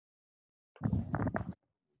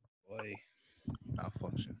Play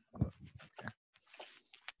malfunction. Okay.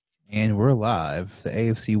 And we're live. The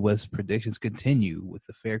AFC West predictions continue with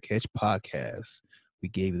the Fair Catch podcast. We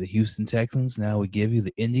gave you the Houston Texans. Now we give you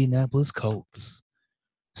the Indianapolis Colts.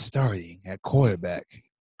 Starting at quarterback,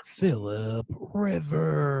 Phillip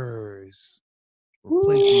Rivers.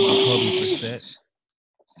 Replacing Jacoby Brissett.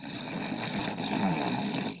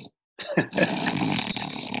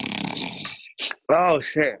 Oh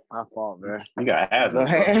shit, my fault, bro. You got asthma. Go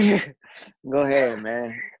ahead, go ahead,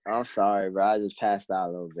 man. I'm sorry, bro. I just passed out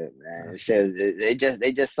a little bit, man. Shit, they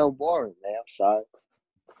just so boring, man. I'm sorry.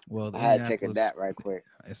 Well, I had to take a nap right quick.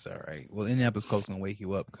 It's all right. Well, Indianapolis Colts gonna wake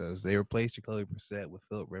you up because they replaced Jacoby Brissett with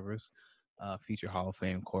Phillip Rivers, future Hall of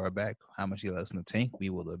Fame quarterback. How much he left in the tank, we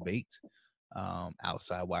will debate.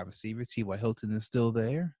 Outside wide receiver T.Y. Hilton is still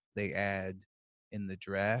there. They add in the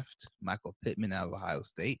draft Michael Pittman out of Ohio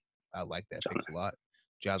State. I like that pick a lot.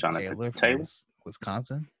 Jonathan Taylor from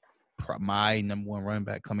Wisconsin. My number one running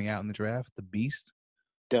back coming out in the draft, the Beast.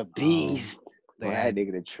 The Beast. They had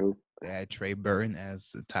nigga the truth. They had Trey Burton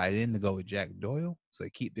as a tight end to go with Jack Doyle. So they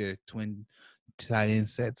keep their twin tight end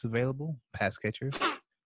sets available, pass catchers.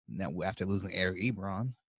 Now after losing Eric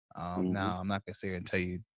Ebron. Now I'm not gonna sit here and tell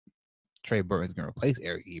you Trey Burton's gonna replace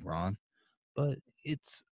Eric Ebron, but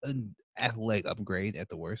it's an athletic upgrade at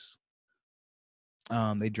the worst.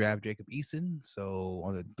 They draft Jacob Eason, so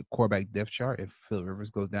on the quarterback depth chart, if Phillip Rivers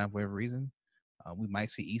goes down for whatever reason, we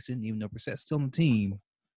might see Eason, even though Brissett's still on the team.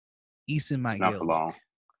 Eason might Not get for a long. look,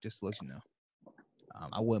 just to let you know.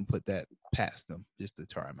 I wouldn't put that past them just to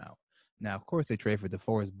try him out. Now, of course, they trade for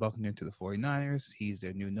DeForest Buckner to the 49ers. He's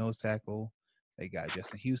their new nose tackle. They got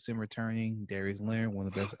Justin Houston returning, Darius Leonard, one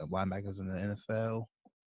of the best linebackers in the NFL.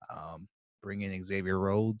 Bring in Xavier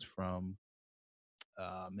Rhodes from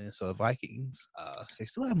Minnesota Vikings. They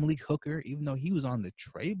still have Malik Hooker, even though he was on the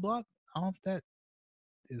trade block. I don't know if that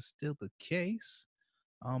is still the case.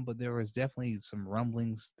 But there was definitely some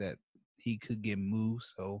rumblings that he could get moved.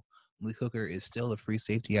 So Malik Hooker is still a free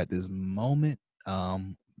safety at this moment.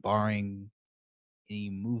 Barring any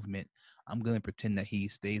movement, I'm going to pretend that he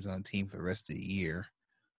stays on the team for the rest of the year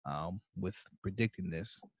with predicting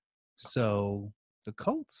this. So the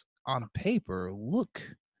Colts on paper look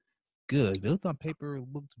good. They looked on paper,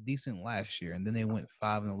 looked decent last year, and then they went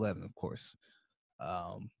 5-11, of course.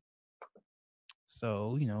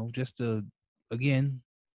 So, just to, again,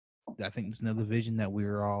 I think it's another vision that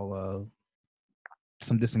we're all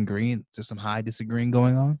some high disagreeing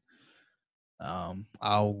going on.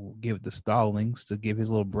 I'll give the Stallings to give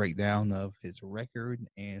his little breakdown of his record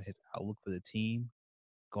and his outlook for the team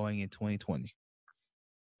going in 2020.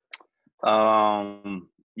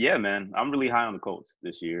 Yeah, man, I'm really high on the Colts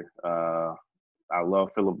this year. I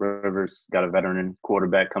love Phillip Rivers. Got a veteran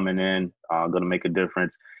quarterback coming in, going to make a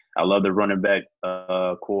difference. I love the running back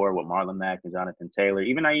core with Marlon Mack and Jonathan Taylor.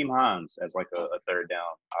 Even Naeem Hines as like a third down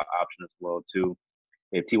option as well too.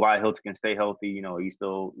 If T.Y. Hilton can stay healthy, he's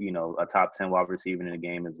still, a top 10 wide receiver in the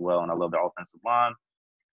game as well. And I love the offensive line.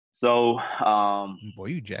 So, boy,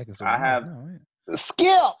 you jacking so I have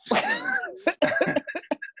Skip.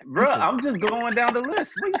 Bro, I'm just going down the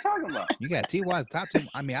list. What are you talking about? You got T.Y.'s top 10.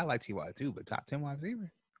 I mean, I like T.Y. too, but top 10 wide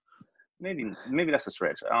receiver? Maybe that's a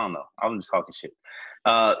stretch. I don't know. I'm just talking shit.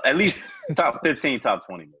 At least top 15, top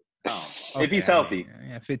 20. Okay, if he's healthy.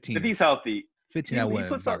 Yeah, 15. If he's healthy. 15, I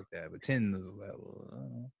wouldn't mark that, but 10 is a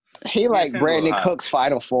level. He like Brandon Cook's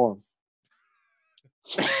final form.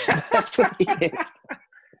 That's what he is.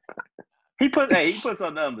 He puts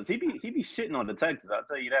on numbers. He be shitting on the Texans. I'll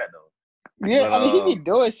tell you that though. Yeah, but, I mean he be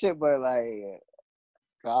doing shit, but like,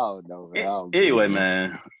 I don't know, man. Anyway,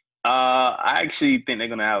 man. I actually think they're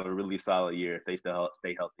gonna have a really solid year if they still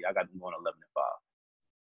stay healthy. I got them going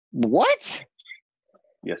 11-5. What?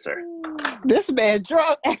 Yes, sir. This man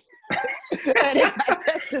drunk. Hey, they gotta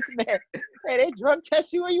test this man. Hey, they drunk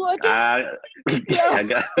test you when you working? I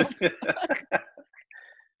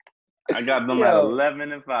got them at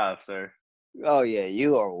 11-5, sir. Oh yeah,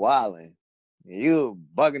 you are wilding. You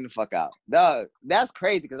bugging the fuck out. Dog, that's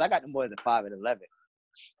crazy because I got them boys at 5-11.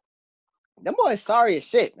 Them boys sorry as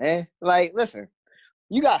shit, man. Like, listen,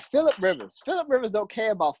 you got Phillip Rivers. Phillip Rivers don't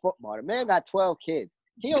care about football. The man got 12 kids.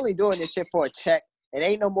 He only doing this shit for a check, and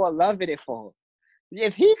ain't no more love in it for him.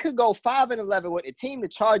 If he could go 5-11 with the team the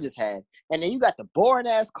Chargers had, and then you got the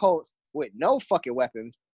boring-ass Colts with no fucking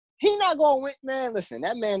weapons, he not going to win. Man, listen,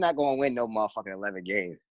 that man not going to win no motherfucking 11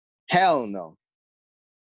 games. Hell no.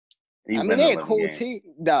 I mean, they a cool team.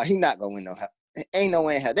 No, he not going to win no hell. Ain't no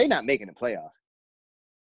way in hell. They not making the playoffs.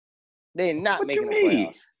 They're not making the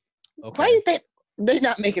playoffs. Okay. Why you think they're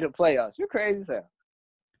not making the playoffs? You're crazy as hell.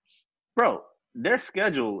 Bro, their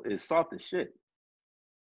schedule is soft as shit.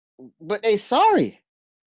 But they sorry.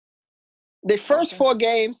 The first 4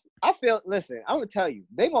 games, I feel. Listen, I'm gonna tell you,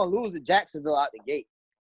 they gonna lose to Jacksonville out the gate.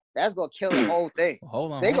 That's gonna kill the whole thing.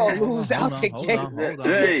 Hold on. They hold gonna on, lose hold out on, the hold gate. on, hold on,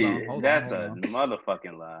 Hey, hold on, hold on, that's hold a on.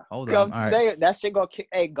 motherfucking lie. Hold on. All right. Today, that shit gonna kick.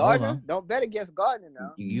 Hey, Gardner, on. don't bet against Gardner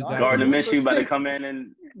now. You got Gardner the, Minshew about to come in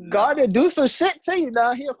and Gardner do some shit to you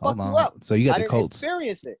now. He'll fuck hold you on. up. So you got I the didn't Colts.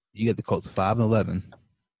 experience it. You got the Colts 5-11.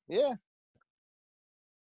 Yeah.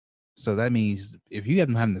 So that means if you have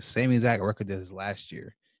them having the same exact record as last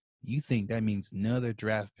year, you think that means none of their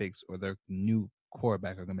draft picks or their new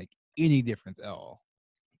quarterback are gonna make any difference at all?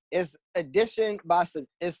 It's addition by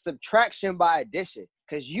it's subtraction by addition.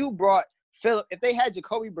 Because you brought Phillip. If they had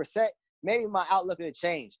Jacoby Brissett, maybe my outlook would have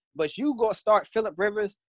changed. But you go start Phillip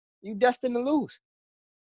Rivers, you destined to lose.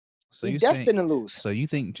 So you you're destined saying, to lose. So you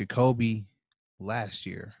think Jacoby last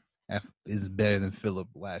year is better than Phillip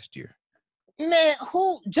last year? Man,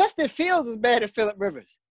 Justin Fields is better than Phillip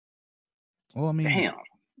Rivers. Well, I mean, damn.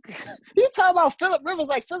 You talk about Phillip Rivers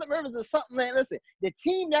like Phillip Rivers is something, man. Listen, the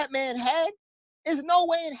team that man had, there's no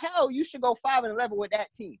way in hell you should go 5-11 with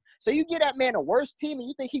that team. So you get that man a worse team and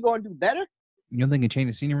you think he gonna do better? You don't think a change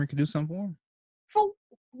of scenery could do something for him? For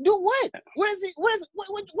do what?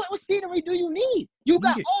 What scenery do you need? You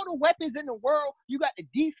got all the weapons in the world. You got the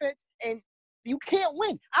defense, and you can't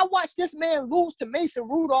win. I watched this man lose to Mason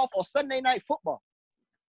Rudolph on Sunday Night Football.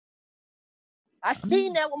 I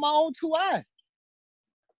seen that with my own 2 eyes.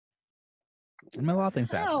 I mean, a lot of things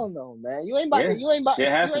happen. I don't know, man. You ain't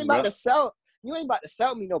about to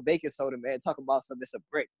sell me no baking soda, man. Talk about something it's a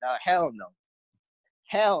brick. No, hell no.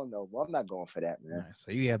 Hell no, bro. I'm not going for that, man. Right,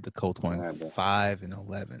 so you have the Colts going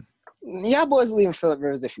 5-11. Y'all boys believe in Phillip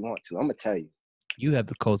Rivers if you want to. I'm gonna tell you. You have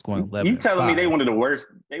the Colts going 11. You telling me they one of the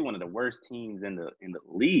worst teams in the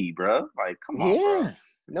league, bro? Like, come on, bro.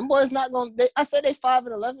 Them boys not gonna. I said they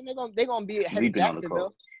 5-11. They gonna be ahead of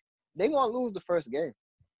Jacksonville. They gonna lose the first game.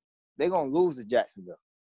 They gonna lose to Jacksonville.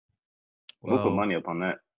 We'll put money up on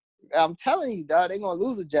that. I'm telling you, dog. They gonna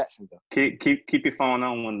lose to Jacksonville. Keep your phone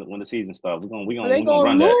on when the season starts. We gonna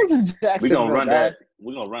run that. We gonna run that.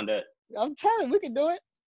 We gonna run that. I'm telling you, we can do it.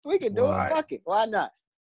 We can do it. Fuck it. Why not?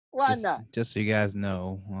 Why not? Just so you guys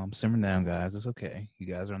know, simmer down, guys. It's okay. You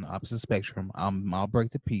guys are on the opposite spectrum. I'll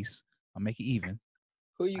break the piece. I'll make it even.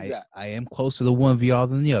 Who you got? I am closer to one of y'all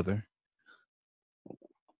than the other.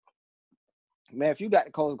 Man, if you got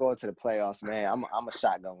the Colts going to the playoffs, man, I'm a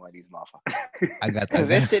shotgun one of these motherfuckers. I got because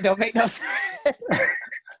this shit don't make no sense.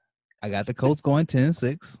 I got the Colts going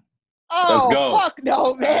 10-6. Oh, let's go. Fuck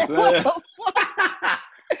no, man. What the fuck?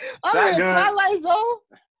 I'm in a twilight zone.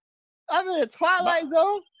 I'm in a twilight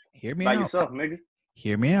zone. Hear me by out. Yourself, nigga.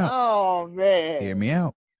 Hear me out. Oh man. Hear me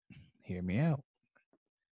out. Hear me out.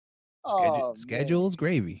 Schedule is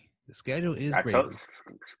gravy. The schedule is gravy.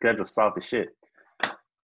 Schedule soft as shit.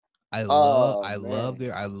 I love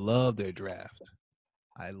their draft.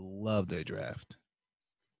 I love their draft.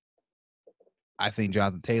 I think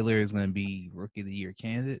Jonathan Taylor is going to be Rookie of the Year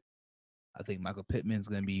candidate. I think Michael Pittman is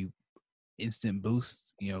going to be instant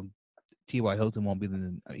boost. You know, T.Y. Hilton won't be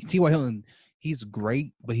T.Y. Hilton, he's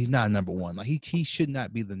great, but he's not a number one. Like he should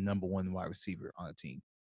not be the number one wide receiver on a team.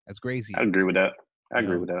 As great as he is. I agree with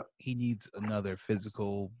that. He needs another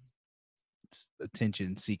physical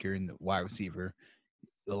attention seeker and wide receiver.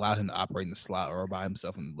 Allow him to operate in the slot or by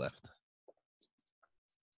himself on the left.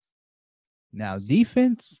 Now,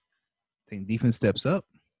 defense, I think defense steps up.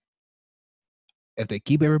 If they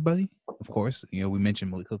keep everybody, of course, you know, we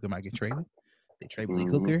mentioned Malik Hooker might get traded. They trade Malik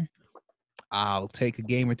Hooker. I'll take a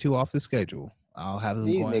game or two off the schedule. I'll have them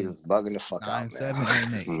These going niggas bugging the fuck 9-7 out,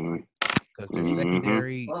 and 8. Because their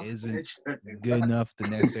secondary isn't good enough to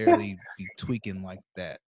necessarily be tweaking like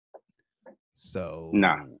that. So,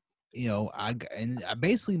 you know,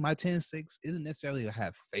 basically my 10-6 isn't necessarily to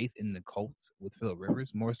have faith in the Colts with Phillip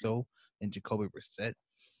Rivers, more so than Jacoby Brissett.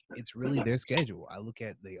 It's really their schedule. I look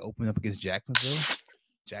at they open up against Jacksonville.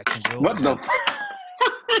 What the?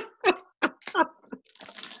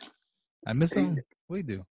 I missed him. What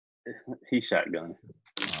do you do? He shotgun.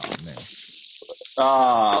 Oh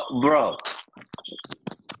man. Bro.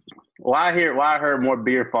 Why I heard more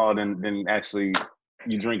beer fall than actually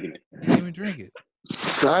you drinking it. You didn't even drink it.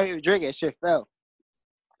 I didn't even drink it. Shit fell.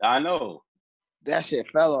 I know. That shit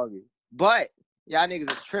fell on me. But y'all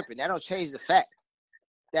niggas is tripping. That don't change the fact.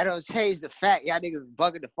 Y'all niggas is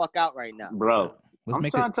bugging the fuck out right now. Bro. I'm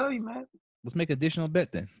trying to tell you, man. Let's make an additional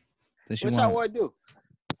bet then. What y'all want to do?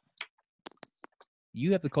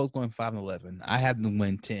 You have the Colts going 5-11. I have them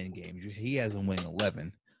win 10 games. He has them winning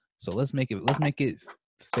 11. So let's make it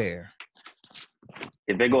fair.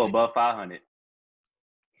 If they go above 500.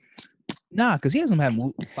 Nah, because he hasn't had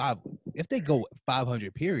If they go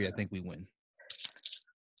 500, period, I think we win.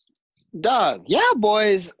 Dog, y'all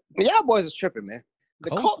boys is tripping, man. The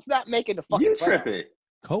Colts not making the fucking You playoffs. tripping.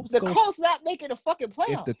 Colts not making the fucking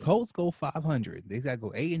playoffs. If the Colts go 500, they gotta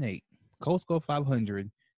go 8-8. Colts go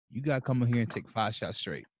 500. You gotta come in here and take 5 shots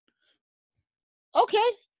straight. Okay,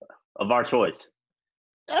 Of our choice.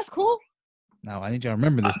 that's cool. Now I need y'all to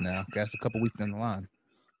remember this. Now that's a couple weeks down the line.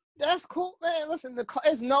 That's cool, man. Listen,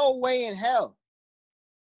 there's no way in hell.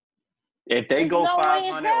 If they go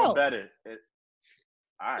 500 or better,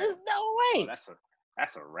 all right. There's no way. Oh,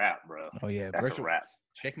 that's a wrap, bro. Oh yeah, That's a wrap.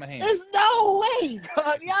 Shake my hand. There's no way,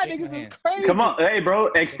 dog. Y'all niggas is crazy. Come on, hey, bro,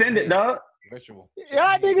 extend it, dog. Virtual.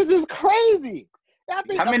 Y'all niggas is crazy. Y'all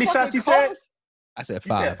think How many shots you said? I said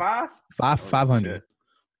 5. You said 5? 500.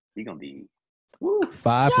 You gonna be 5 for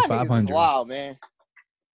Y'all niggas 500. is wild, man.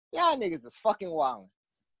 Y'all niggas is fucking wild.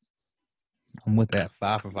 I'm with that.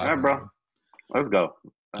 5 for 500. All right, bro. Let's go.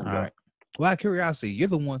 All right. Well, out of curiosity, you're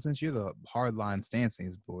the one, since you're the hardline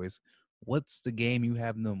Stances boys, what's the game you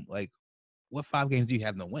have them, like, what 5 games do you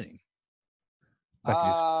have them winning? So I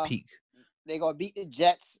can just peek. They gonna beat the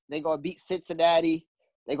Jets. They gonna beat Cincinnati.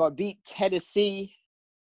 They gonna beat Tennessee.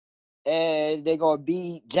 And they gonna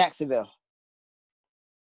beat Jacksonville.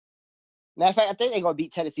 Matter of fact, I think they're gonna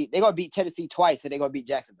beat Tennessee. They're gonna beat Tennessee twice, and they're gonna beat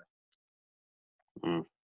Jacksonville. Mm.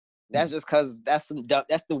 That's just because that's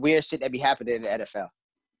the weird shit that be happening in the NFL.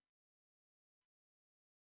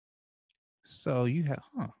 So you have,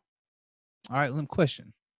 All right, let me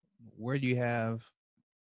question. Where do you have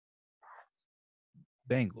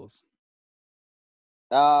Bengals?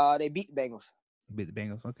 They beat the Bengals. Beat the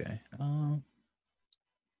Bengals. Okay. I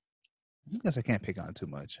guess I can't pick on too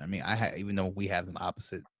much. I mean, even though we have them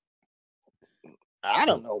opposite. I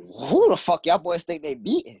don't know who the fuck y'all boys think they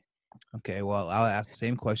beating. Okay, well, I'll ask the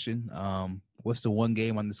same question. What's the one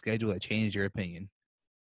game on the schedule that changed your opinion?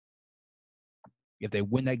 If they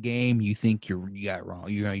win that game, you think you got it wrong.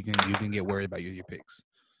 You can get worried about your picks.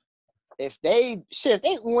 If they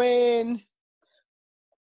win,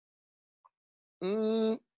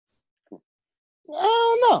 I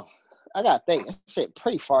don't know. I gotta think. That shit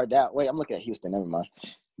pretty far down. Wait, I'm looking at Houston. Never mind.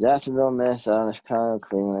 Jacksonville, Minnesota, Chicago,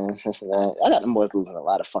 Cleveland, Cincinnati. I got them boys losing a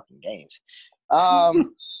lot of fucking games.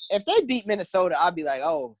 If they beat Minnesota, I'll be like,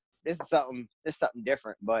 oh, this is something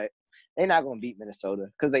different. But they're not gonna beat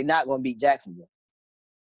Minnesota because they're not gonna beat Jacksonville.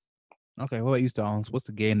 Okay, what about you, Stallings? What's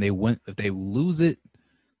the game they win? If they lose it,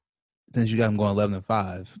 since you got them going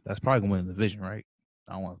 11-5, that's probably gonna win the division, right?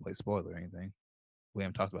 I don't want to play spoiler or anything. We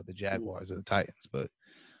haven't talked about the Jaguars or the Titans, but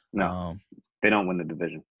no, they don't win the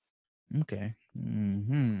division. Okay.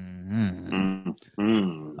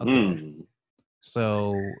 Okay.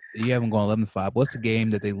 So you have them going 11-5. What's the game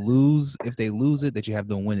that they lose? If they lose it, that you have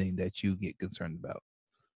them winning, that you get concerned about?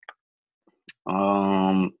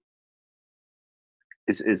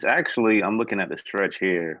 It's actually, I'm looking at the stretch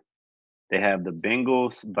here. They have the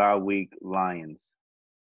Bengals, bye week, Lions.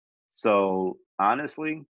 So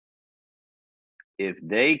honestly, if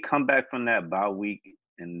they come back from that bye week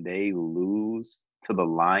and they lose to the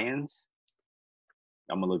Lions,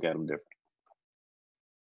 I'm gonna look at them different.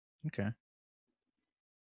 Okay.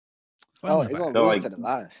 Oh, they're gonna lose to the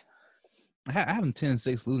Lions. I have them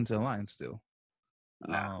 10-6 losing to the Lions still.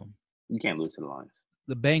 No, you can't lose to the Lions.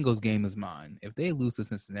 The Bengals game is mine. If they lose to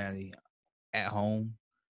Cincinnati at home,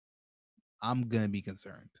 I'm gonna be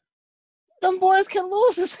concerned. Them boys can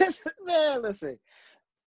lose to Cincinnati. Man, listen,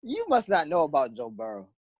 you must not know about Joe Burrow.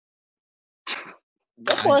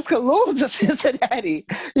 Them boys can lose to Cincinnati.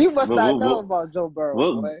 You must not know about Joe Burrow.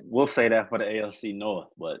 We'll say that for the AFC North,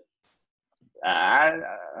 but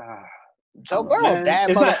Joe Burrow, bad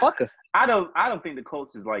motherfucker. I don't think the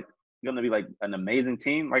Colts is like going to be like an amazing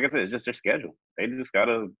team. Like I said, it's just their schedule. They just got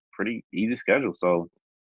a pretty easy schedule, so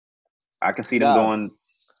I can see them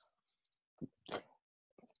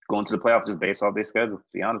going to the playoffs just based off their schedule. To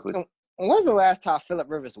be honest with you. When's the last time Phillip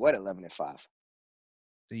Rivers went 11-5?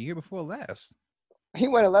 The year before last. He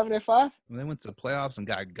went 11-5. They went to the playoffs and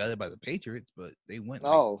got gutted by the Patriots, but they went.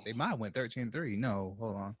 They might have went 13-3. No,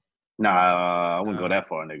 hold on. Nah, I wouldn't go that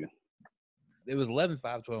far, nigga. It was 11-5,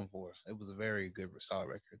 12-4. It was a very good, solid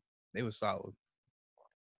record. They were solid.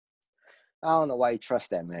 I don't know why you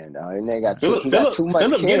trust that man, though. And they got too much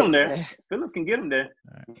Phillip kids. Get him there. Man. Phillip can get him there.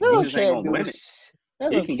 Right. Phillip can't do it.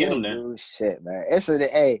 He can get him there. Shit, man.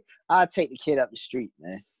 Hey, I'll take the kid up the street,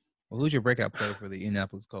 man. Well, who's your breakout player for the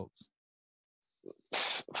Indianapolis Colts?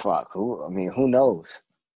 Fuck. Who knows?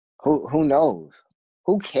 Who knows?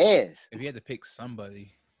 Who cares? If you had to pick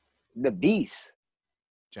somebody. The Beast.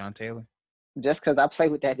 John Taylor? Just because I play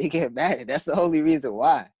with that nigga in Madden. That's the only reason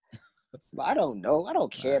why. But I don't know. I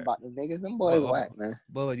don't care Alright. about them niggas. Them boys Well, whack, man.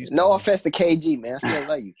 Well, No offense to KG, man. I still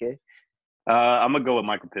love you, kid. I'm gonna go with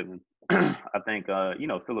Michael Pittman. I think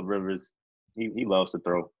Phillip Rivers, he loves to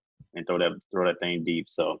throw that thing deep.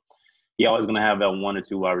 So he always gonna have that 1 or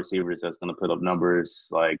 2 wide receivers that's gonna put up numbers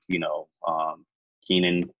like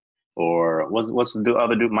Keenan or what's the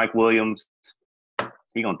other dude, Mike Williams.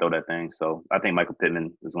 He gonna throw that thing. So I think Michael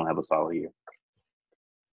Pittman is gonna have a solid year.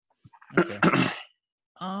 Okay.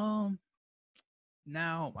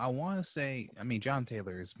 Now I want to say, I mean, John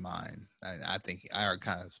Taylor is mine. I think I already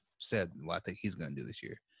kind of said what I think he's going to do this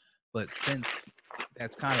year. But since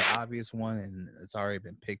that's kind of the obvious one and it's already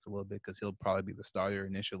been picked a little bit because he'll probably be the starter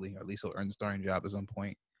initially, or at least he'll earn the starting job at some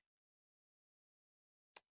point.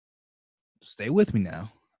 Stay with me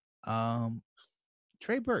now.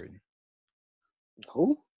 Trey Burton.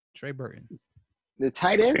 Who? Trey Burton. The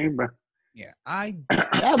tight end? Yeah,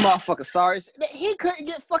 that motherfucker sorry. He couldn't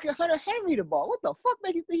get fucking Hunter Henry the ball. What the fuck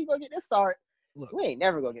make you think he gonna get this sorry? Look, we ain't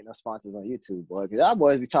never gonna get no sponsors on YouTube, boy. Cause our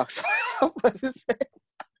boys be talking. That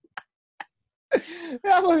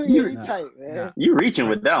boy be tight, man. You reaching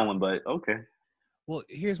with that one, but okay. Well,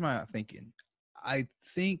 here's my thinking. I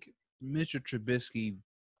think Mr. Trubisky.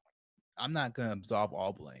 I'm not gonna absolve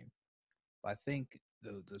all blame. But I think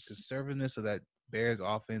the conservativeness of that Bears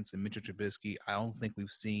offense and Mitchell Trubisky. I don't think we've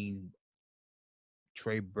seen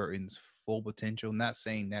Trey Burton's full potential. Not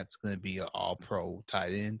saying that's going to be an all-pro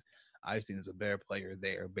tight end. I just think there's a better player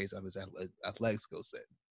there based off his athletic skill set.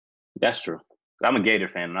 That's true. I'm a Gator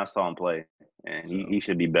fan, and I saw him play, and he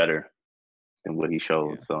should be better than what he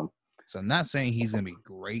showed. Yeah. So I'm not saying he's going to be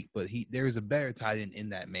great, but there is a better tight end in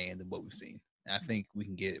that man than what we've seen. And I think we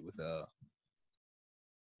can get it with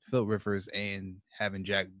Phillip Rivers and having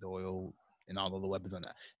Jack Doyle and all of the weapons on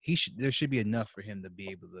that. There should be enough for him to be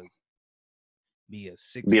able to be a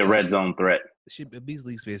red zone threat. It should at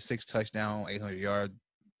least be a 6 touchdown, 800-yard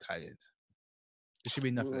tight end. There should be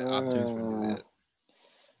enough of that opportunities for him to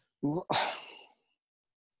do that.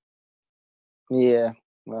 Yeah.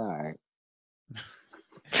 All right.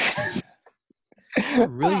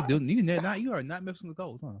 You are not missing the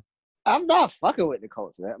Colts, huh? I'm not fucking with the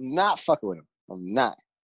Colts, man. I'm not fucking with them. I'm not.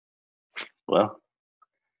 Well,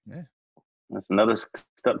 yeah. That's another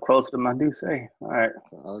step closer to my do say. All right.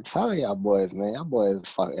 I'm telling y'all boys, man. Y'all boys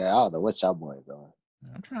fuck. I don't know what y'all boys are.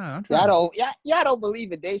 I'm trying. Y'all don't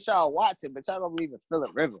believe in Deshaun Watson, but y'all don't believe in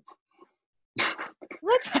Phillip Rivers.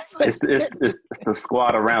 What type of it's the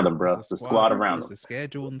squad around him, bro. It's the squad around him. It's the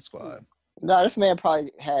schedule and the squad. No, this man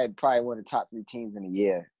probably had one of the top 3 teams in the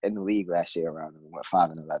year in the league last year around him. Went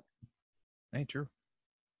 5-11. Ain't true.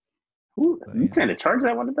 You saying the Chargers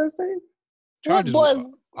had one of the best teams? Chargers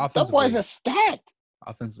them boys are stacked.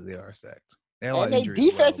 Offensively, they are stacked. And their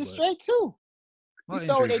defense is straight too. You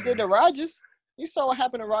saw what they did to Rodgers. You saw what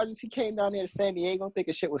happened to Rodgers. He came down there to San Diego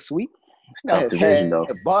thinking shit was sweet. Got his head though.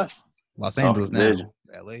 Bust. Los Angeles now.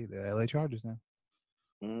 LA, the LA Chargers now.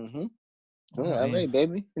 Mm-hmm. LA,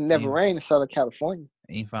 baby. It never rained in Southern California.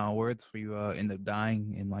 Any final words for you end up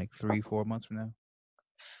dying in like 3-4 months from now?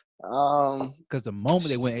 Because the moment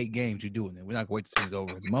they win 8 games, you're doing it. We're not going to wait to season's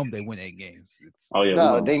over. The moment they win 8 games, we're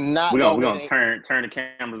gonna turn the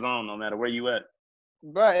cameras on no matter where you at.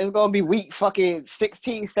 Bro, it's gonna be week fucking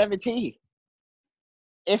 16, 17.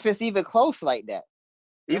 If it's even close like that.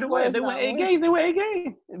 Either way, they win 8 games. They win 8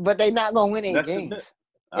 games. But they not gonna win 8 games.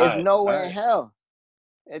 There's no way in hell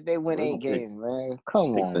that they win 8 games, man.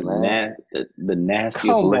 Come on, man. The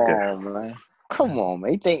nastiest liquor. Come on, man. Come on,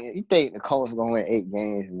 man. You think the Colts gonna win 8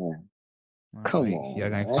 games, man? Come on. Y'all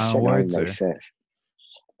got any final words? Make sense.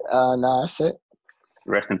 Nah, that's it.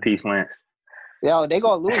 Rest in peace, Lance. Yo, they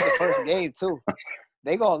gonna lose the first game too.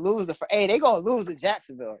 They gonna lose they gonna lose to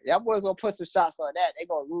Jacksonville. Y'all boys gonna put some shots on that. They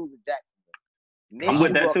gonna lose to Jacksonville.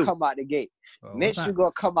 Minshew gonna come out the gate. Minshew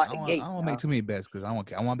gonna come out the gate. I don't want to make too many bets because I want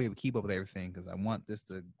to be able to keep up with everything because I want this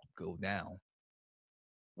to go down.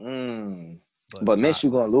 But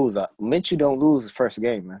Minshew gonna lose. Minshew don't lose his first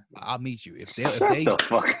game, man. I'll meet you if they the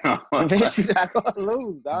fuck up. Minshew not gonna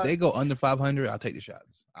lose, dog. If they go under 500, I'll take the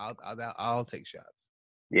shots. I'll take shots.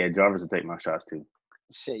 Yeah, Jarvis will take my shots too.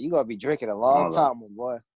 Shit, you gonna be drinking a long time, my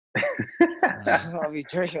boy. You gonna be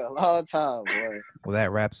drinking a long time, boy. Well,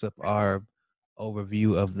 that wraps up our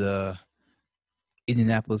overview of the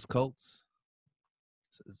Indianapolis Colts.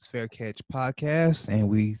 So it's Fair Catch Podcast, and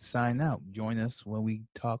we sign out. Join us when we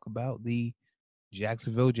talk about the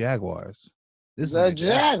Jacksonville Jaguars. The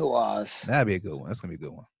Jaguars. That'd be a good one. That's gonna be a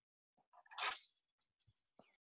good one.